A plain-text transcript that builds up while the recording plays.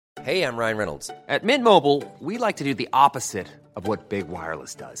Hey, I'm Ryan Reynolds. At Mint Mobile, we like to do the opposite of what Big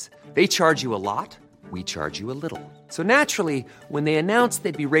Wireless does. They charge you a lot, we charge you a little. So naturally, when they announced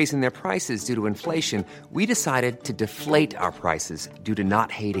they'd be raising their prices due to inflation, we decided to deflate our prices due to not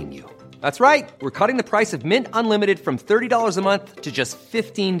hating you. That's right. We're cutting the price of Mint Unlimited from $30 a month to just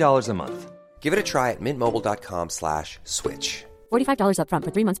 $15 a month. Give it a try at mintmobile.com/switch. $45 up front for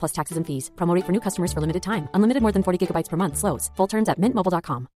 3 months plus taxes and fees. Promo rate for new customers for limited time. Unlimited more than 40 gigabytes per month. Slows full terms at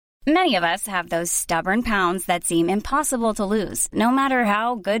mintmobile.com. Many of us have those stubborn pounds that seem impossible to lose, no matter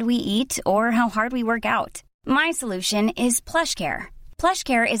how good we eat or how hard we work out. My solution is PlushCare.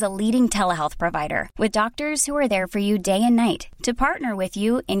 PlushCare is a leading telehealth provider with doctors who are there for you day and night to partner with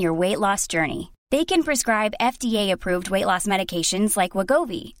you in your weight loss journey. They can prescribe FDA-approved weight loss medications like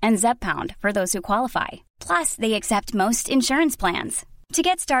Wegovy and Zepbound for those who qualify. Plus, they accept most insurance plans. To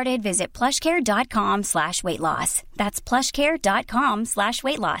get started, visit plushcare.com/weightloss. That's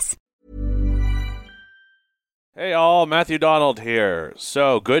plushcare.com/weightloss. Hey all, Matthew Donald here.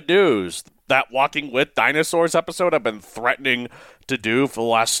 So, good news. That Walking with Dinosaurs episode I've been threatening to do for the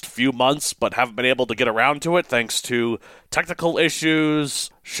last few months, but haven't been able to get around to it thanks to technical issues,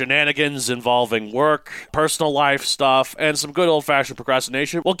 shenanigans involving work, personal life stuff, and some good old-fashioned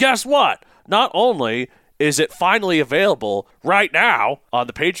procrastination. Well, guess what? Not only is it finally available right now on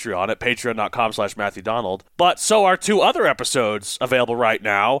the Patreon at patreon.com/MatthewDonald, but so are 2 other episodes available right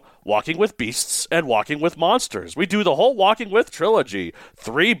now, Walking with Beasts and Walking with Monsters. We do the whole Walking with trilogy,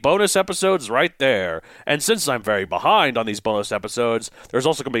 3 bonus episodes right there. And since I'm very behind on these bonus episodes, there's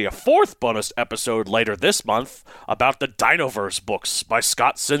also going to be a 4th bonus episode later this month about the Dinoverse books by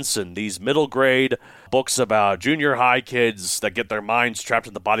Scott Simpson, these middle grade books about junior high kids that get their minds trapped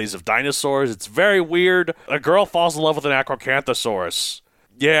in the bodies of dinosaurs. It's very weird. A girl falls in love with an Acrocanthosaurus.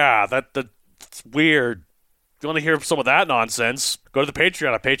 Yeah, that's weird. If you want to hear some of that nonsense, go to the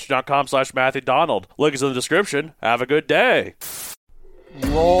Patreon at patreon.com/MatthewDonald. Link is in the description. Have a good day.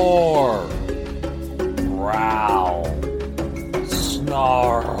 Roar. Growl.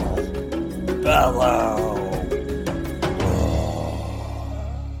 Snarl. Bellow.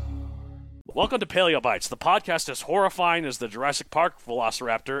 Welcome to Paleobites, the podcast as horrifying as the Jurassic Park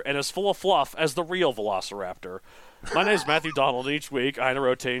Velociraptor and as full of fluff as the real Velociraptor. My name is Matthew Donald, and each week I and a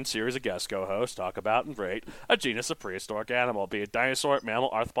rotating series of guest co-hosts talk about and rate a genus of prehistoric animal, be it dinosaur, mammal,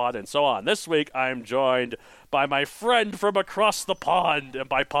 arthropod, and so on. This week I am joined by my friend from across the pond, and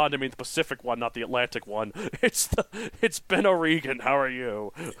by pond I mean the Pacific one, not the Atlantic one. It's Ben O'Regan. How are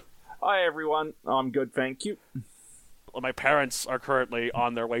you? Hi everyone, I'm good, thank you. My parents are currently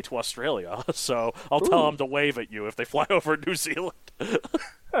on their way to Australia, so I'll tell them to wave at you if they fly over New Zealand.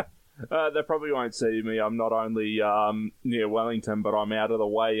 They probably won't see me. I'm not only near Wellington, but I'm out of the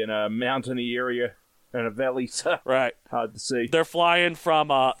way in a mountainy area in a valley, so right. Hard to see. They're flying from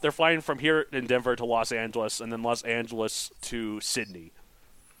here in Denver to Los Angeles, and then Los Angeles to Sydney.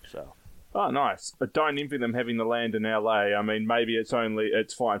 So. Oh, nice. I don't envy them having the land in LA. I mean, maybe it's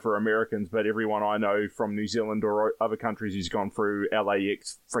fine for Americans, but everyone I know from New Zealand or other countries who's gone through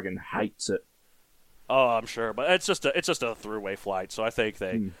LAX friggin' hates it. Oh, I'm sure, but it's just a throughway flight, so I think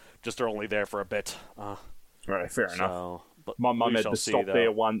they just are only there for a bit. Right, fair enough. But my mum had to stop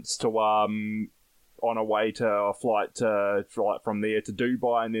there once to on a way to a flight from there to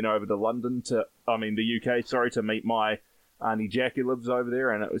Dubai and then over to London the UK, to meet my Auntie Jack who lives over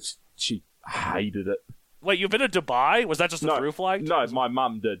there, and she hated it. Wait, you've been to Dubai? Was that just a through flight? No, my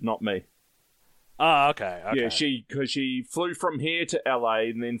mum did, not me. Oh, okay. Yeah, because she flew from here to LA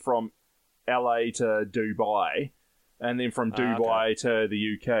and then from LA to Dubai and then from Dubai to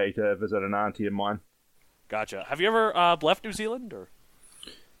the UK to visit an auntie of mine. Gotcha. Have you ever left New Zealand? Or?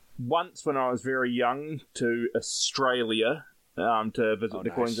 Once when I was very young to Australia to visit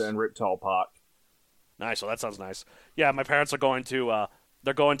the Queensland Reptile Park. Nice. Well, that sounds nice. Yeah, my parents are going to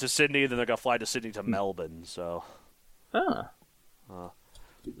they're going to Sydney, then they're going to fly to Sydney to Melbourne. So,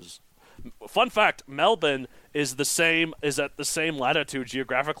 fun fact: Melbourne is at the same latitude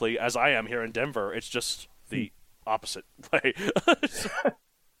geographically as I am here in Denver. It's just the opposite way.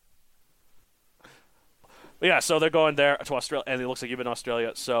 Yeah, so they're going there to Australia, and it looks like you've been in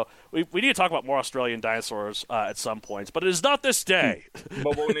Australia. So we need to talk about more Australian dinosaurs at some points, but it is not this day.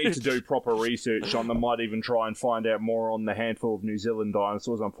 But we'll need to do proper research on them. Might even try and find out more on the handful of New Zealand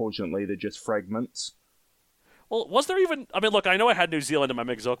dinosaurs. Unfortunately, they're just fragments. Well, was there even... I mean, look, I know I had New Zealand in my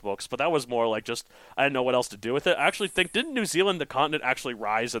Mixook books, but that was more like just... I didn't know what else to do with it. I actually think... Didn't New Zealand, the continent, actually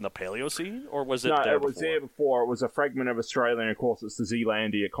rise in the Paleocene? Or was it there before? No, it was there before. It was a fragment of Australia, and of course it's the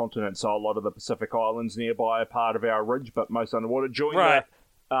Zealandia continent, so a lot of the Pacific Islands nearby are part of our ridge, but most underwater. During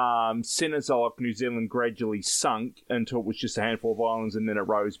Cenozoic New Zealand gradually sunk until it was just a handful of islands, and then it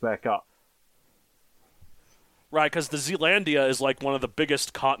rose back up. Right, because the Zealandia is like one of the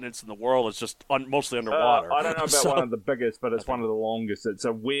biggest continents in the world. It's just mostly underwater. I don't know about one of the biggest, but it's one of the longest. It's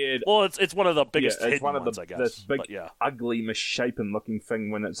a weird... Well, it's one of the biggest it's hidden one of ones, I guess. This big, but yeah. ugly, misshapen-looking thing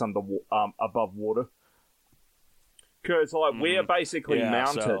when it's above water. Because we're basically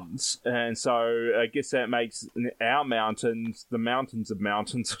mountains, and so I guess that makes our mountains the mountains of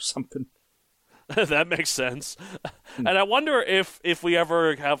mountains or something. That makes sense. And I wonder if we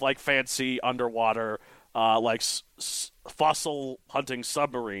ever have like fancy underwater fossil hunting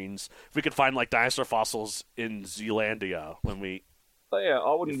submarines, if we could find like dinosaur fossils in Zealandia when we... Yeah,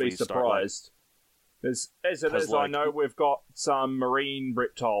 I wouldn't be surprised. As it is, I know we've got some marine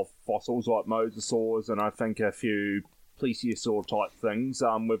reptile fossils like mosasaurs and I think a few plesiosaur type things.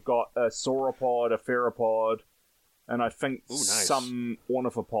 We've got a sauropod, a theropod, and I think some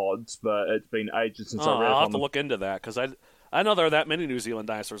ornithopods, but it's been ages since I read I'll have to look into that, because I know there are that many New Zealand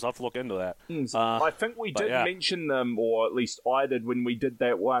dinosaurs. I'll have to look into that. I think we did mention them, or at least I did when we did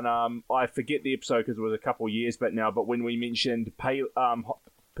that one. I forget the episode because it was a couple of years back now, but when we mentioned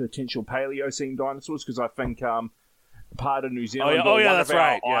potential Paleocene dinosaurs, because I think part of New Zealand, one of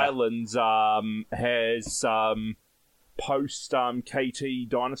our islands, has post-KT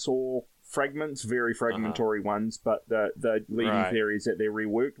dinosaur fragments, very fragmentary ones, but the leading theory is that they're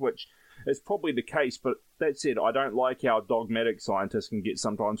reworked, which is probably the case, but that said, I don't like how dogmatic scientists can get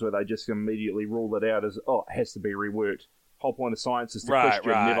sometimes where they just immediately rule it out as, it has to be reworked. Whole point of science is to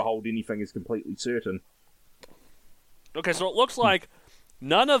question, never hold anything as completely certain. Okay, so it looks like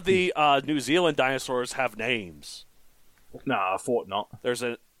none of the New Zealand dinosaurs have names. Nah, I thought not. There's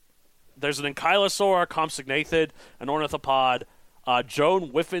an ankylosaur, compsognathid, an ornithopod,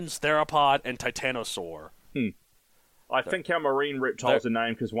 Joan Whiffin's theropod, and titanosaur. I think our marine reptiles are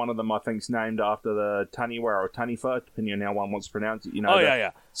named because one of them, I think, is named after the Taniwa or Taniwha, depending on how one wants to pronounce it. You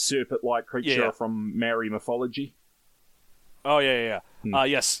know, serpent-like creature from Maori mythology. Oh, yeah.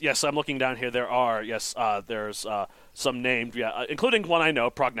 Yes, I'm looking down here. There are, there's some named, including one I know,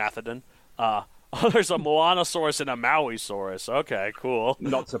 Prognathodon. There's a Moanosaurus and a Mauisaurus. Okay, cool.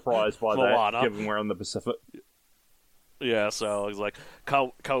 Not surprised by that, given we're in the Pacific. Yeah, so it's like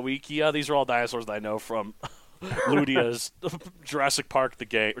Kawikia. These are all dinosaurs that I know from Ludia's Jurassic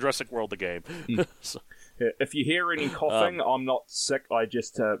World, the game. So, if you hear any coughing, I'm not sick. I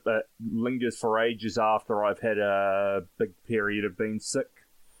just lingers for ages after I've had a big period of being sick.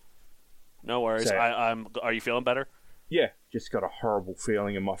 No worries. So, are you feeling better? Yeah, just got a horrible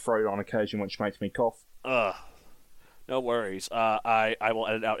feeling in my throat on occasion, which makes me cough. No worries. I will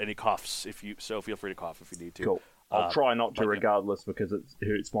edit out any coughs so feel free to cough if you need to. Cool. I'll try not to, regardless, because it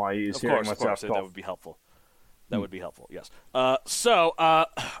hurts my ears hearing myself cough. That would be helpful. That would be helpful, yes. All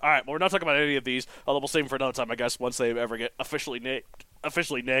right, well, we're not talking about any of these, although we'll save them for another time, I guess, once they ever get officially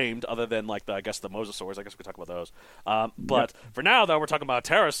named, other than, like, the mosasaurs. I guess we can talk about those. But for now, though, we're talking about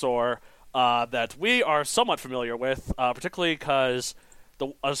a pterosaur that we are somewhat familiar with, particularly because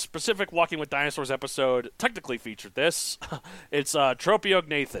a specific Walking with Dinosaurs episode technically featured this. It's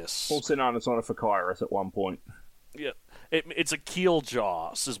Tropeognathus. Also known as Ornithochirus at one point. Yeah, it's a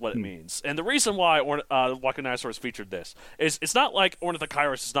Keel-Jawed is what it means. And the reason why Walking Dinosaurs featured this is it's not like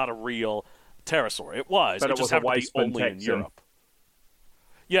Ornithochirus is not a real pterosaur. It was. But it just was happened to be only in Europe.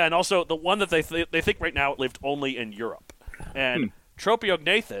 Yeah, and also the one that they think right now it lived only in Europe. And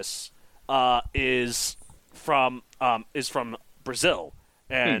Tropeognathus is from Brazil.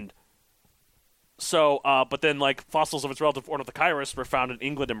 And so, but then like fossils of its relative Ornithochirus were found in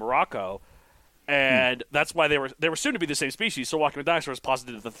England and Morocco. And that's why they were soon to be the same species. So Walking with Dinosaurs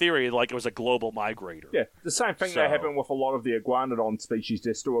posited the theory like it was a global migrator. Yeah, the same thing that happened with a lot of the iguanodon species.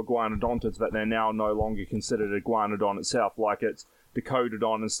 They're still iguanodontids, but they're now no longer considered iguanodon itself, like it's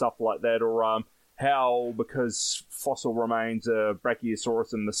Decododon and stuff like that. Or because fossil remains of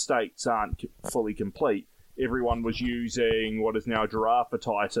Brachiosaurus in the States aren't fully complete, everyone was using what is now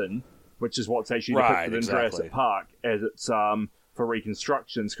Giraffatitan, which is what's actually depicted in Jurassic Park, as it's for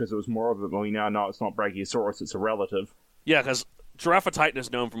reconstructions, because it was more of it. Well, we now know it's not Brachiosaurus, it's a relative. Yeah, because Giraffatitan is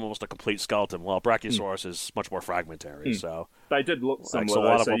known from almost a complete skeleton, while Brachiosaurus is much more fragmentary. So they did look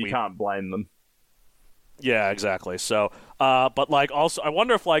similar, so you can't blame them. Yeah, exactly. So, but like also, I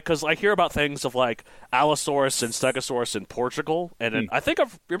wonder if like, because I hear about things of like Allosaurus and Stegosaurus in Portugal, and I think I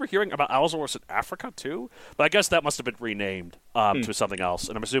remember hearing about Allosaurus in Africa too. But I guess that must have been renamed to something else,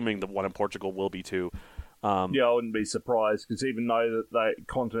 and I'm assuming the one in Portugal will be too. Yeah, I wouldn't be surprised, because even though the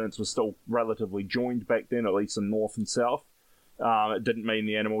continents were still relatively joined back then, at least in north and south, it didn't mean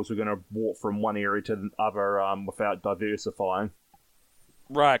the animals were going to walk from one area to the other without diversifying.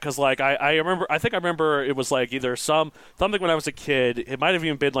 Right, because like I remember it was like either something when I was a kid. It might have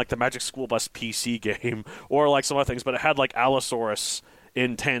even been like the Magic School Bus PC game or like some other things, but it had like Allosaurus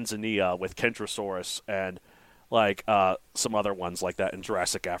in Tanzania with Kentrosaurus and like some other ones like that in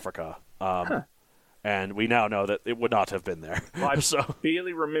Jurassic Africa. And we now know that it would not have been there. I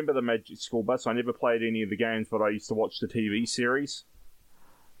barely remember the Magic School Bus. I never played any of the games, but I used to watch the TV series.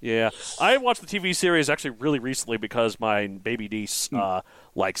 Yeah, I watched the TV series actually really recently because my baby niece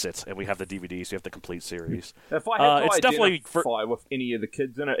likes it, and we have the DVDs, so you have the complete series. If I had to it's identify with any of the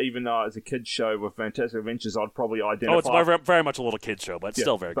kids in it, even though it's a kids show with Fantastic Adventures, I'd probably identify... Oh, it's very much a little kid show, but it's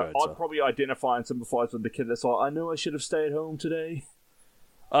still very good. I'd probably identify and sympathize with the kid that's like, I knew I should have stayed home today.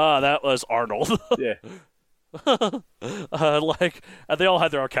 That was Arnold. Yeah. They all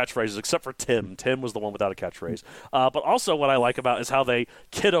had their own catchphrases except for Tim. Tim was the one without a catchphrase. But also what I like about is how they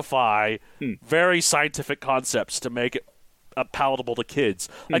kidify very scientific concepts to make it palatable to kids.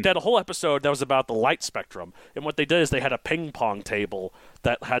 Like they had a whole episode that was about the light spectrum, and what they did is they had a ping pong table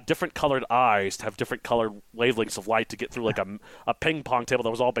that had different colored eyes to have different colored wavelengths of light to get through like a ping pong table that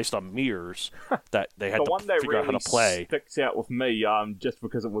was all based on mirrors that they had to figure out how to play. The one that really sticks out with me, just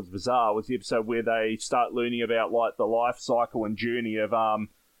because it was bizarre, was the episode where they start learning about like the life cycle and journey of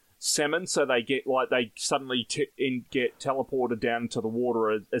salmon. So they get they suddenly get teleported down into the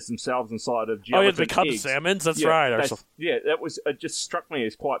water as themselves inside of gelatin eggs. They become salmons. That's right. That was it. Just struck me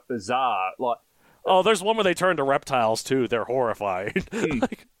as quite bizarre. There's one where they turn to reptiles too. They're horrifying.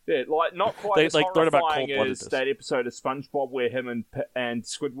 Not quite as learn about horrifying as that episode of SpongeBob where him and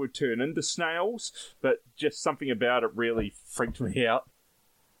Squidward turn into snails, but just something about it really freaked me out.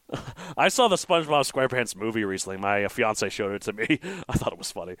 I saw the SpongeBob SquarePants movie recently. My fiance showed it to me. I thought it was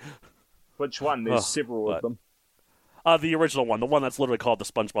funny. Which one? There's several of them. The original one, the one that's literally called the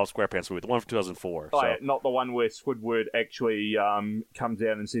SpongeBob SquarePants movie, the one from 2004. Yeah, not the one where Squidward actually comes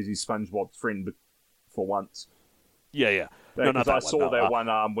out and says he's SpongeBob's friend for once. Yeah. No, not that I saw that one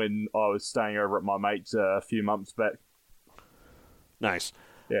when I was staying over at my mate's a few months back. Nice.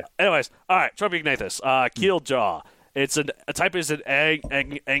 Yeah. Anyways, all right, Tropeognathus, Keel-Jaw. It's a type is an oh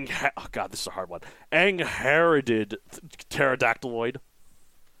god, this is a hard one. Angheridid pterodactyloid.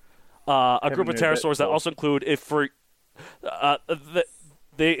 A group of pterosaurs that also include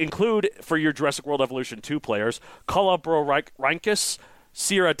they include for your Jurassic World Evolution 2 players Colobrorhynchus,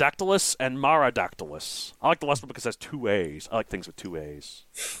 Ceradactylus, and Maradactylus. I like the last one because it has 2 A's. I like things with 2 A's.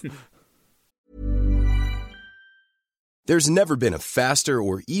 There's never been a faster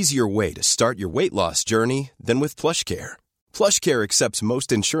or easier way to start your weight loss journey than with PlushCare. PlushCare accepts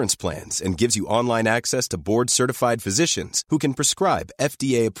most insurance plans and gives you online access to board-certified physicians who can prescribe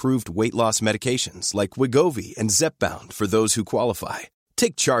FDA-approved weight loss medications like Wegovy and Zepbound for those who qualify.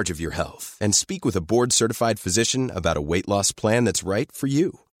 Take charge of your health and speak with a board-certified physician about a weight loss plan that's right for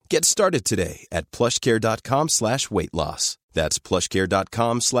you. Get started today at plushcare.com/weight loss. That's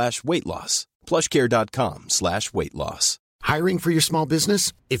plushcare.com/weight loss. plushcare.com/weight loss. Hiring for your small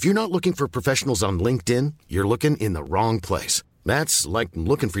business? If you're not looking for professionals on LinkedIn, you're looking in the wrong place. That's like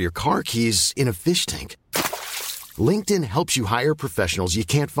looking for your car keys in a fish tank. LinkedIn helps you hire professionals you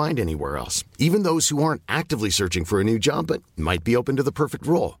can't find anywhere else, even those who aren't actively searching for a new job but might be open to the perfect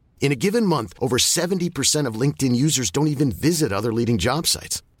role. In a given month, over 70% of LinkedIn users don't even visit other leading job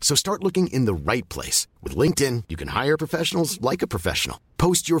sites. So start looking in the right place. With LinkedIn, you can hire professionals like a professional.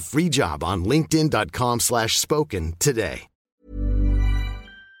 Post your free job on linkedin.com/spoken today.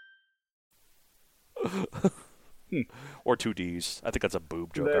 Or 2 Ds. I think that's a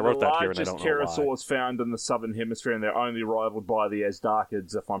boob joke. I wrote that here and I don't know why. The largest pterosaurs found in the southern hemisphere, and they're only rivaled by the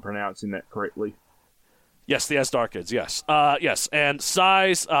Asdarchids, if I'm pronouncing that correctly. Yes, the Asdarchids, yes. Yes, and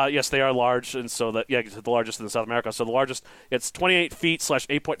size, yes, they are large, and so that, yeah, the largest in South America. So the largest, it's 28 feet /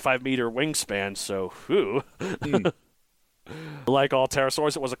 8.5 meter wingspan, so, whew. Like all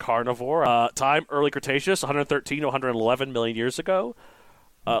pterosaurs, it was a carnivore. Time, early Cretaceous, 113 to 111 million years ago.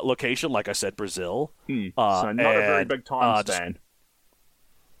 Location, like I said, Brazil. So not a very big time span.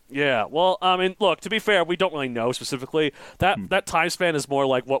 Yeah, well, I mean, look, to be fair, we don't really know specifically. That time span is more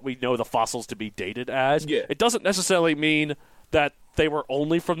like what we know the fossils to be dated as. Yeah. It doesn't necessarily mean that they were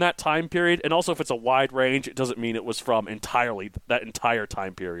only from that time period, and also if it's a wide range, it doesn't mean it was from entirely that entire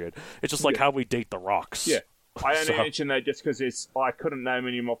time period. It's just like how we date the rocks. Yeah. I only mentioned that just because I couldn't name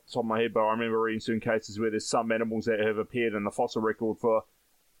any off the top of my head, but I remember reading certain cases where there's some animals that have appeared in the fossil record for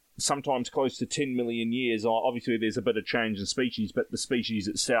sometimes close to 10 million years. Obviously, there's a bit of change in species, but the species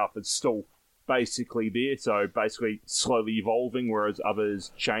itself is still basically there, so basically slowly evolving, whereas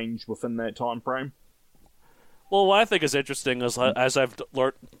others change within that time frame. Well, what I think is interesting is as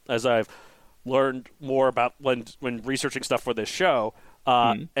I've learned more about when researching stuff for this show,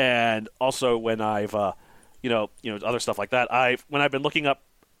 and also when I've other stuff like that. When I've been looking up,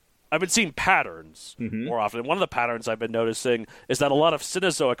 I've been seeing patterns more often. And one of the patterns I've been noticing is that a lot of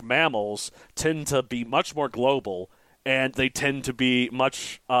Cenozoic mammals tend to be much more global, and they tend to be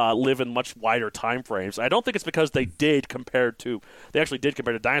live in much wider time frames. I don't think it's because they actually did compared to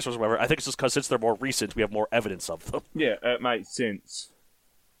dinosaurs or whatever. I think it's just because since they're more recent, we have more evidence of them. Yeah, it makes sense.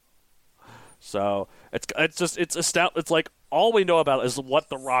 So it's like all we know about is what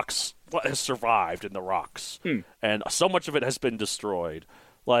has survived in the rocks, and so much of it has been destroyed.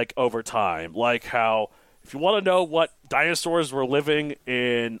 Like over time, like how if you want to know what dinosaurs were living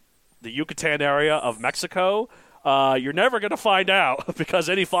in the Yucatan area of Mexico, you're never going to find out because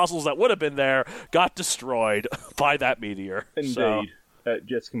any fossils that would have been there got destroyed by that meteor. Indeed. So, it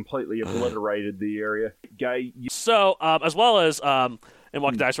just completely obliterated the area. So, as well as in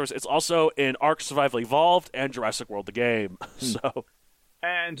Walking Dinosaurs, it's also in Ark Survival Evolved and Jurassic World the game. So.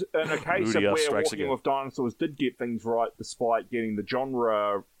 And in a case of where Walking with Dinosaurs did get things right despite getting the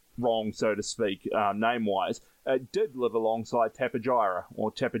genre wrong, so to speak, name-wise, it did live alongside Tapejara,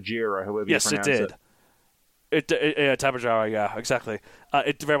 or Tapejara, however you pronounce it. Yes, it did. Tapejara, yeah, exactly.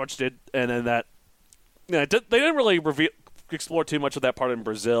 It very much did, and then that... Yeah, they didn't really explore too much of that part in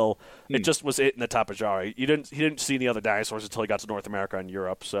Brazil. It just was it in the Tapejara. He didn't see any other dinosaurs until he got to North America and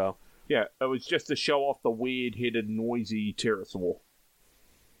Europe, so... Yeah, it was just to show off the weird-headed, noisy pterosaur.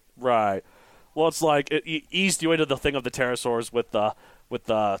 Right. Well, it's like it eased you into the thing of the pterosaurs with the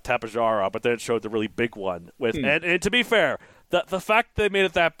Tapejara, but then it showed the really big one with. And to be fair, the fact they made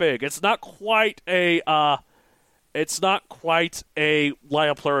it that big, it's not quite a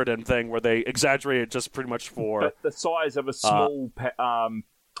Liopleurodon thing where they exaggerated just pretty much for the size of a small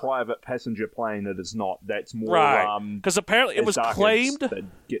private passenger plane. It is not. That's more right because apparently it was claimed that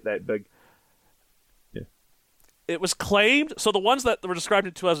get that big. It was claimed. So the ones that were described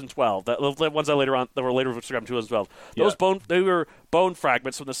in 2012, the ones that were later described in 2012, they were bone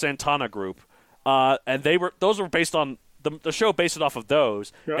fragments from the Santana group, and those were based on the show based it off of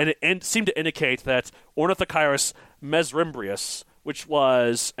those, and it seemed to indicate that Ornithochirus mesrimbrius, which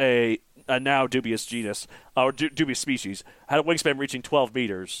was a now dubious genus or dubious species, had a wingspan reaching 12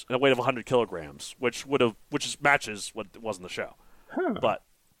 meters and a weight of 100 kilograms, which matches what it was in the show, But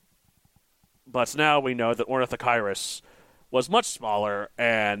now we know that Ornithochirus was much smaller,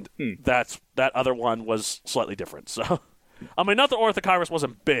 and that other one was slightly different. So, I mean, not that Ornithochirus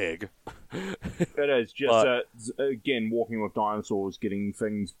wasn't big. It is just, again, Walking with Dinosaurs, getting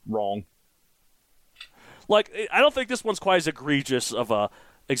things wrong. Like, I don't think this one's quite as egregious of a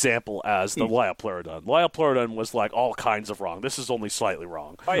example as the Liopleurodon. Liopleurodon was, like, all kinds of wrong. This is only slightly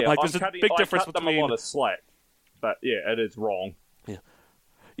wrong. Oh, yeah, like, there's a big difference between... them a lot of slack, but, yeah, it is wrong. Yeah.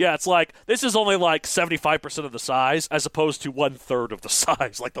 Yeah, it's like, this is only like 75% of the size, as opposed to 1/3 of the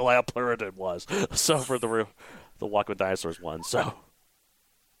size, like the Liopleurodon was. So for the Walking with Dinosaurs one, so.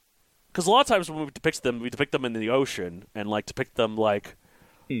 Because a lot of times when we depict them in the ocean, and like depict them like,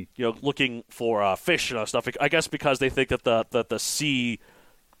 looking for fish and stuff. I guess because they think that the sea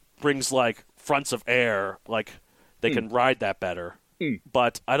brings like fronts of air, like they can ride that better.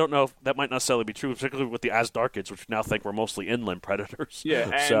 But I don't know if that might necessarily be true, particularly with the Asdarchids, which we now think were mostly inland predators. Yeah,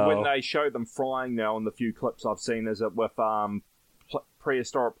 and when they show them flying now in the few clips I've seen, is it with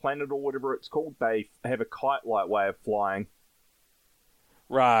Prehistoric Planet or whatever it's called, they have a kite-like way of flying.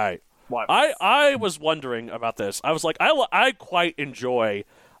 Right. I was wondering about this. I was like, I quite enjoy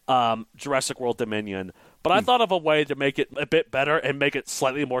Jurassic World Dominion, but I thought of a way to make it a bit better and make it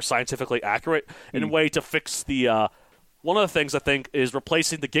slightly more scientifically accurate in a way to fix the... one of the things I think is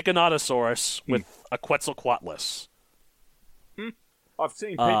replacing the Giganotosaurus with a Quetzalcoatlus. I've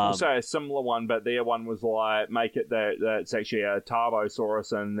seen people say a similar one, but their one was like, make it that it's actually a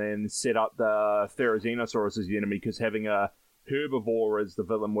Tarbosaurus and then set up the Therizinosaurus as the enemy, because having a herbivore as the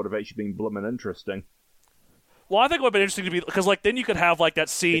villain would have actually been blimmin' interesting. Well, I think it would have been interesting to be, because like then you could have like that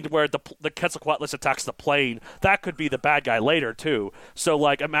scene where the Quetzalcoatlus attacks the plane. That could be the bad guy later too. So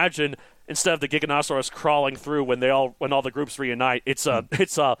like imagine instead of the Giganotosaurus crawling through when all the groups reunite, it's a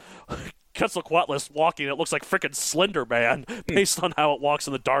Quetzalcoatlus walking. It looks like frickin' Slender Man based on how it walks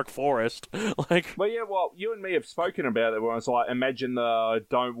in the dark forest. Well, yeah, you and me have spoken about it. Where it's like, imagine the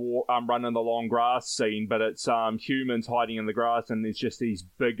don't walk, run in the long grass scene, but it's humans hiding in the grass, and there's just these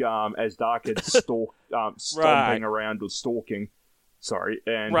big Asdarchids stomping around or stalking. Sorry,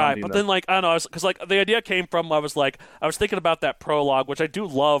 and right, but then like I don't know, because like the idea came from I was thinking about that prologue, which I do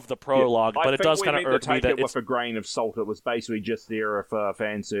love the prologue, but it does kind of irk me that it's with a grain of salt. It was basically just there for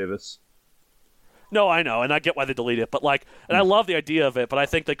fan service. No, I know, and I get why they deleted it, but like, and I love the idea of it, but I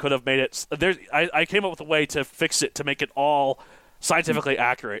think they could have made it. I came up with a way to fix it to make it all scientifically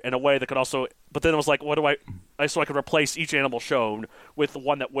accurate in a way that could also. But then it was like, what do so I could replace each animal shown with the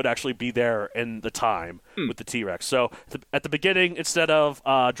one that would actually be there in the time with the T-Rex. So at the beginning, instead of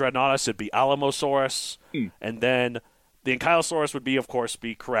Dreadnoughtus, it'd be Alamosaurus, and then the Ankylosaurus would of course,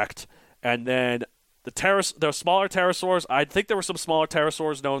 be correct, and then the smaller pterosaurs. I think there were some smaller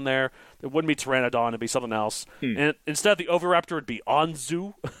pterosaurs known there. It wouldn't be Pteranodon; it'd be something else. And instead of the Oviraptor, it'd be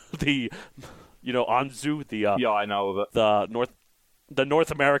Anzu, Anzu, yeah, I know of it. The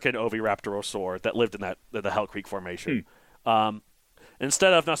North American Oviraptorosaur that lived in the Hell Creek Formation.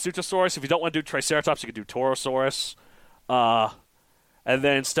 Instead of Nasutosaurus, if you don't want to do Triceratops, you could do Torosaurus. And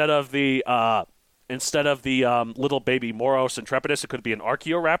then instead of the little baby Moros and Trepidus, it could be an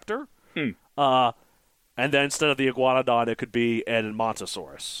Archaeoraptor. And then instead of the Iguanodon, it could be an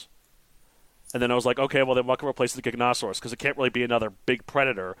Montosaurus. And then I was like, okay, well then what can replace the Giganosaurus? Because it can't really be another big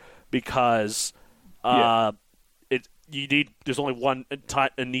predator because there's only one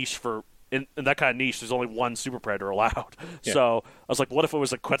a niche for in that kind of niche. There's only one super predator allowed. Yeah. So I was like, what if it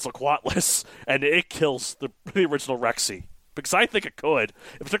was a Quetzalcoatlus and it kills the original Rexy? Because I think it could,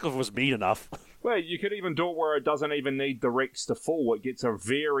 particularly if it was mean enough. Well, you could even do it where it doesn't even need the Rex to fall. It gets a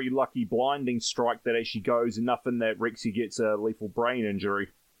very lucky blinding strike that actually goes enough in that Rexy gets a lethal brain injury.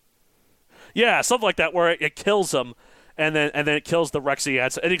 Yeah, something like that, where it kills him, and then it kills the Rexy.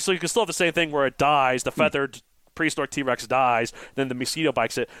 And so you can still have the same thing where it dies, the feathered prehistoric T-Rex dies, then the mosquito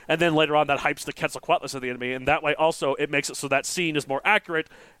bites it, and then later on that hypes the Quetzalcoatlus of the enemy, and that way also it makes it so that scene is more accurate,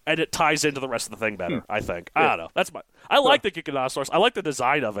 and it ties into the rest of the thing better, I think. Yeah. I don't know. I like the Giganosaurus. I like the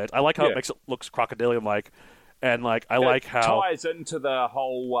design of it. I like how it makes it looks crocodilian-like. And like like how ties into the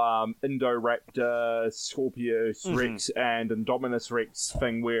whole Indoraptor, Scorpius Rex, and Indominus Rex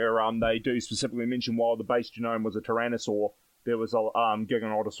thing, where they do specifically mention while the base genome was a Tyrannosaur, there was a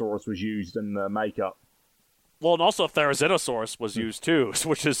Giganotosaurus was used in the makeup. Well, and also Therizinosaurus was used too,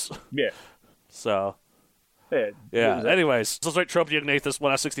 which is so. Yeah. Anyways, so let's rate Tropeognathus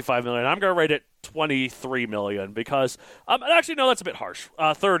 1 out of 65 million. I'm going to rate it 23 million because actually no, that's a bit harsh.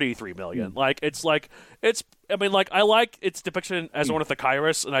 33 million. I like its depiction as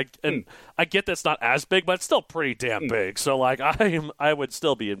Ornithochirus, and I get that's not as big, but it's still pretty damn big. So like I would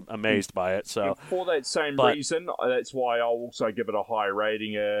still be amazed by it. So and for that same reason, that's why I'll also give it a high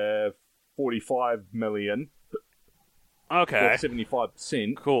rating of 45 million. Okay.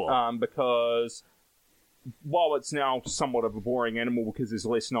 75%. Cool. Because while it's now somewhat of a boring animal because there's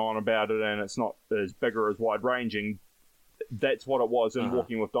less known about it and it's not as big or as wide-ranging, that's what it was in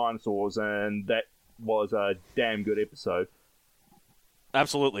Walking with Dinosaurs, and that was a damn good episode.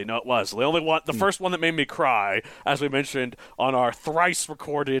 Absolutely. No, it was. The first one that made me cry, as we mentioned on our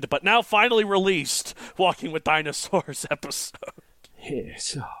thrice-recorded, but now finally released, Walking with Dinosaurs episode.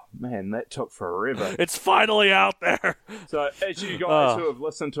 Yes. Oh, man, that took forever. It's finally out there. So, as you guys who have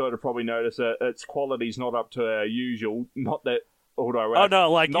listened to it have probably noticed, its quality's not up to our usual. Not that, although... Oh,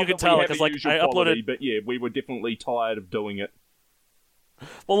 no, like, you can tell, because, like, I uploaded... Quality, but, yeah, we were definitely tired of doing it.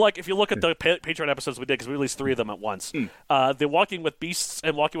 Well, like, if you look at the Patreon episodes we did, because we released 3 of them at once, the Walking with Beasts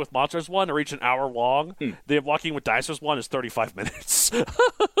and Walking with Monsters one are each an hour long. The Walking with Dinosaurs one is 35 minutes.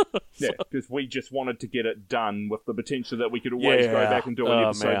 Yeah, because we just wanted to get it done with the potential that we could always go back and do an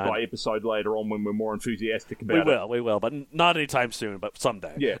episode by episode later on when we're more enthusiastic about it. We will, but not anytime soon, but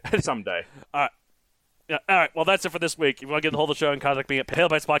someday. Yeah, someday. All right. Yeah, all right, well, that's it for this week. If you want to get the whole of the show, contact me at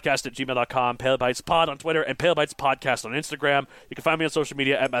palebytespodcast@gmail.com, palebytespod on Twitter, and palebytespodcast on Instagram. You can find me on social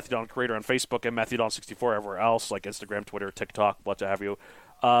media at MatthewDon Creator on Facebook and MatthewDon64 everywhere else, like Instagram, Twitter, TikTok, what have you.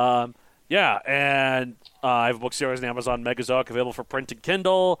 Yeah, and I have a book series on Amazon, Megazoic, available for print and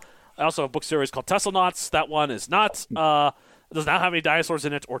Kindle. I also have a book series called Teslanauts. That one is not, it does not have any dinosaurs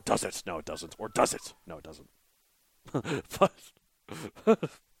in it, or does it? No, it doesn't. Or does it? No, it doesn't.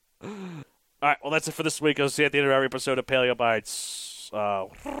 All right, well, that's it for this week. I'll see you at the end of every episode of Paleo Bites. I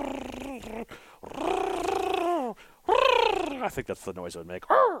think that's the noise it would make.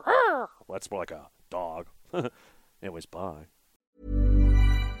 Well, that's more like a dog. Anyways, bye.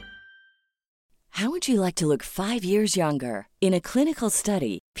 How would you like to look 5 years younger? In a clinical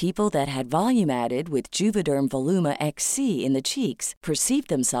study, people that had volume added with Juvederm Voluma XC in the cheeks perceived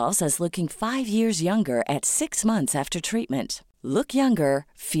themselves as looking 5 years younger at 6 months after treatment. Look younger,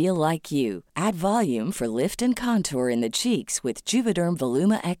 feel like you. Add volume for lift and contour in the cheeks with Juvederm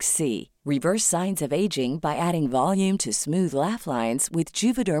Voluma XC. Reverse signs of aging by adding volume to smooth laugh lines with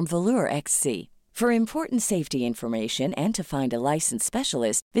Juvederm Volure XC. For important safety information and to find a licensed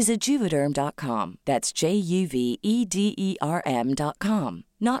specialist, visit Juvederm.com. That's JUVEDERM.com.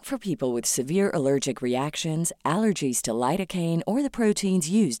 Not for people with severe allergic reactions, allergies to lidocaine, or the proteins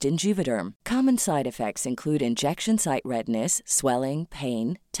used in Juvederm. Common side effects include injection site redness, swelling,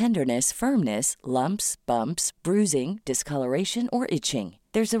 pain, tenderness, firmness, lumps, bumps, bruising, discoloration, or itching.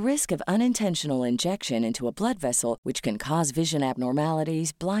 There's a risk of unintentional injection into a blood vessel, which can cause vision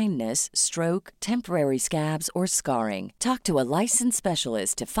abnormalities, blindness, stroke, temporary scabs, or scarring. Talk to a licensed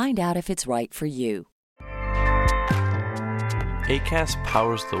specialist to find out if it's right for you. Acast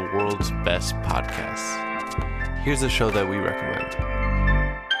powers the world's best podcasts. Here's a show that we recommend.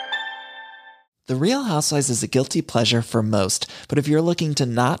 The Real Housewives is a guilty pleasure for most, but if you're looking to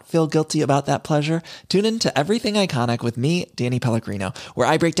not feel guilty about that pleasure, tune in to Everything Iconic with me, Danny Pellegrino, where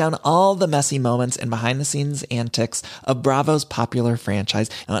I break down all the messy moments and behind-the-scenes antics of Bravo's popular franchise.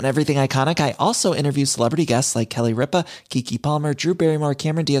 And on Everything Iconic, I also interview celebrity guests like Kelly Ripa, Keke Palmer, Drew Barrymore,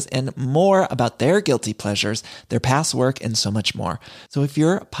 Cameron Diaz, and more about their guilty pleasures, their past work, and so much more. So if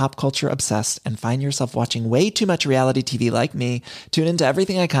you're pop culture obsessed and find yourself watching way too much reality TV like me, tune in to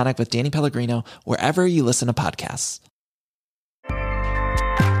Everything Iconic with Danny Pellegrino, wherever you listen to podcasts.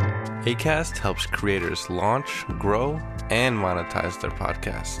 Acast helps creators launch, grow, and monetize their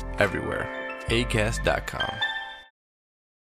podcasts everywhere. Acast.com.